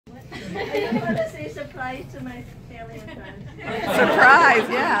just want to say surprise to my family and friends. Surprise,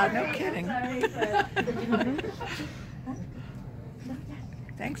 yeah, no kidding. Sorry,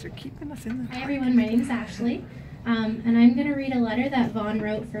 Thanks for keeping us in the dark. Hi everyone, my name is Ashley, and I'm going to read a letter that Vaughn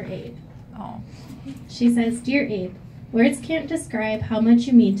wrote for Abe. Oh. She says, Dear Abe, words can't describe how much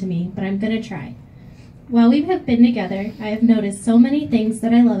you mean to me, but I'm going to try. While we have been together, I have noticed so many things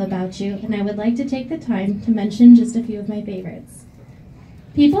that I love about you, and I would like to take the time to mention just a few of my favorites.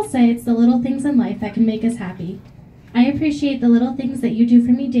 People say it's the little things in life that can make us happy. I appreciate the little things that you do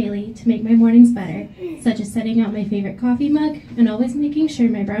for me daily to make my mornings better, such as setting out my favorite coffee mug and always making sure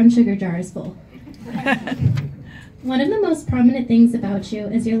my brown sugar jar is full. One of the most prominent things about you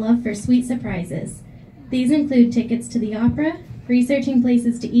is your love for sweet surprises. These include tickets to the opera, researching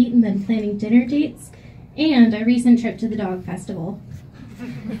places to eat and then planning dinner dates, and a recent trip to the dog festival.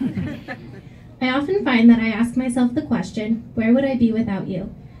 I often find that I ask myself the question, where would I be without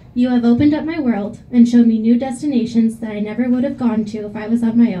you? You have opened up my world and showed me new destinations that I never would have gone to if I was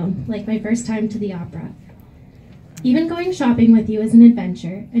on my own, like my first time to the opera. Even going shopping with you is an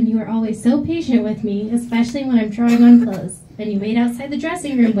adventure, and you are always so patient with me, especially when I'm trying on clothes, and you wait outside the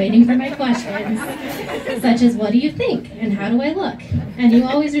dressing room waiting for my questions, such as, what do you think, and how do I look? And you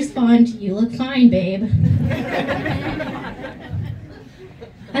always respond, you look fine, babe.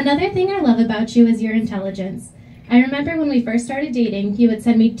 Another thing I love about you is your intelligence. I remember when we first started dating, you would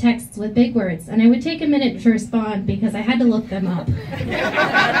send me texts with big words, and I would take a minute to respond because I had to look them up.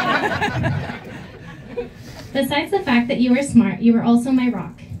 Besides the fact that you are smart, you are also my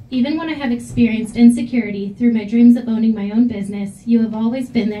rock. Even when I have experienced insecurity through my dreams of owning my own business, you have always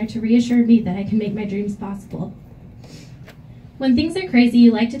been there to reassure me that I can make my dreams possible. When things are crazy,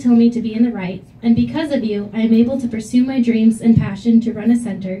 you like to tell me to be in the right, and because of you, I am able to pursue my dreams and passion to run a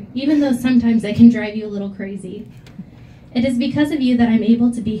center, even though sometimes I can drive you a little crazy. It is because of you that I'm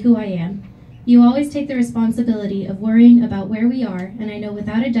able to be who I am. You always take the responsibility of worrying about where we are, and I know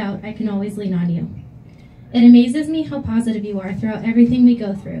without a doubt I can always lean on you. It amazes me how positive you are throughout everything we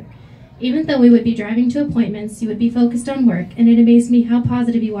go through. Even though we would be driving to appointments, you would be focused on work, and it amazed me how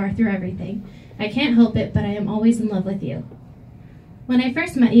positive you are through everything. I can't help it, but I am always in love with you. When I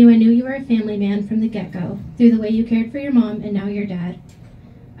first met you, I knew you were a family man from the get-go, through the way you cared for your mom and now your dad.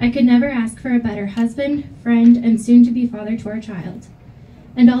 I could never ask for a better husband, friend, and soon-to-be father to our child.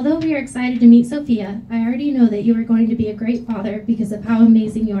 And although we are excited to meet Sophia, I already know that you are going to be a great father because of how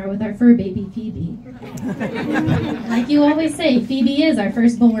amazing you are with our fur baby, Phoebe. Like you always say, Phoebe is our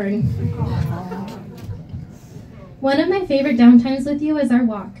firstborn. One of my favorite downtimes with you is our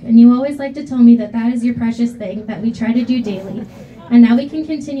walk, and you always like to tell me that that is your precious thing that we try to do daily. And now we can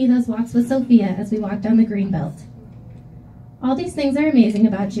continue those walks with Sophia as we walk down the green belt. All these things are amazing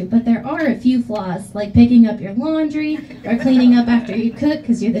about you, but there are a few flaws, like picking up your laundry or cleaning up after you cook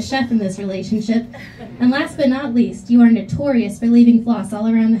because you're the chef in this relationship. And last but not least, you are notorious for leaving floss all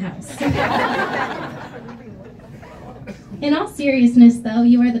around the house. In all seriousness, though,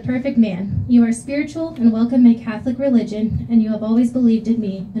 you are the perfect man. You are spiritual and welcome my Catholic religion, and you have always believed in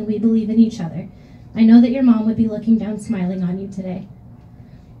me, and we believe in each other. I know that your mom would be looking down smiling on you today.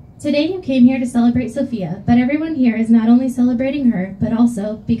 Today you came here to celebrate Sophia, but everyone here is not only celebrating her, but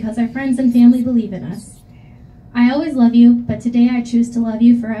also because our friends and family believe in us. I always love you, but today I choose to love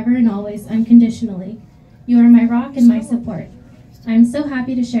you forever and always, unconditionally. You are my rock and my support. I am so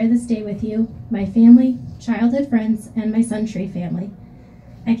happy to share this day with you, my family, childhood friends, and my Suntree family.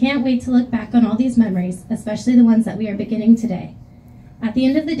 I can't wait to look back on all these memories, especially the ones that we are beginning today. At the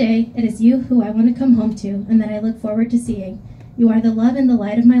end of the day, it is you who I want to come home to and that I look forward to seeing. You are the love and the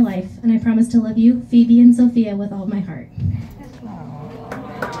light of my life, and I promise to love you, Phoebe and Sophia, with all my heart.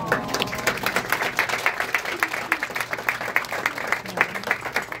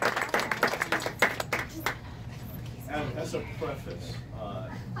 As a preface,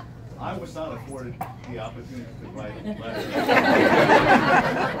 I was not afforded the opportunity to write a letter.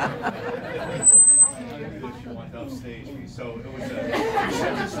 I knew that she wanted to upstage me, so it was you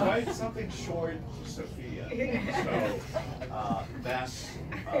should just write something short to Sophia. So that's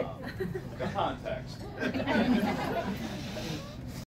the context.